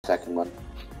Second one.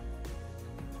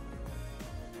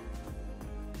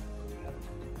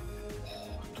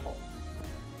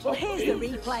 Well, here's the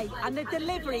replay, and the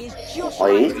delivery is just Oh,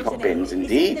 right, he's isn't got it? bins, He's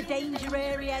indeed. in the danger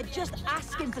area, just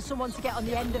asking for someone to get on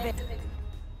the end of it.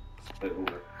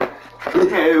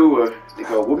 No, they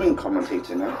got a woman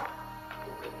commentator now.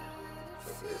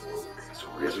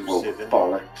 It's all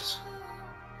bollocks.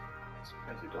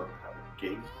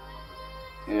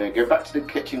 Yeah, go back to the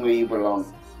kitchen where you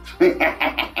belong.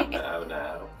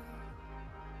 No.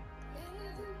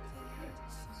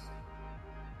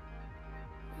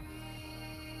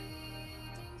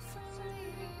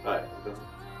 Right.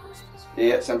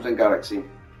 Yeah, Samsung Galaxy.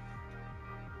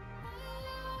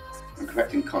 I'm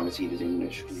correcting Connor's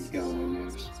English because he's going on my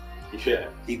nerves. Yeah.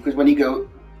 Because when you go,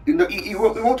 you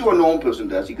won't do what a normal person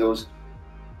does. He goes,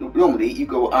 normally you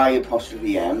go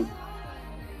I''M,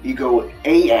 you go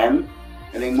AM,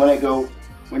 and then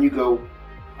when you go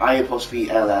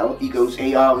I''LL, he goes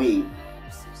ARE.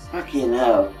 Fucking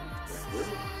hell.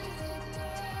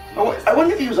 I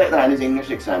wonder if he was like that in his English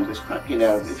exam, because fucking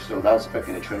hell, if so, that's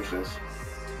fucking atrocious.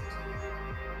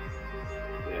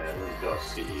 Yeah, when you got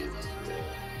C,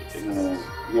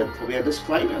 Yeah, probably had this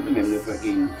flight at the minute, the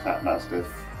fucking fat bastard.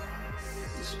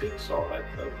 he speaks alright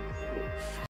though.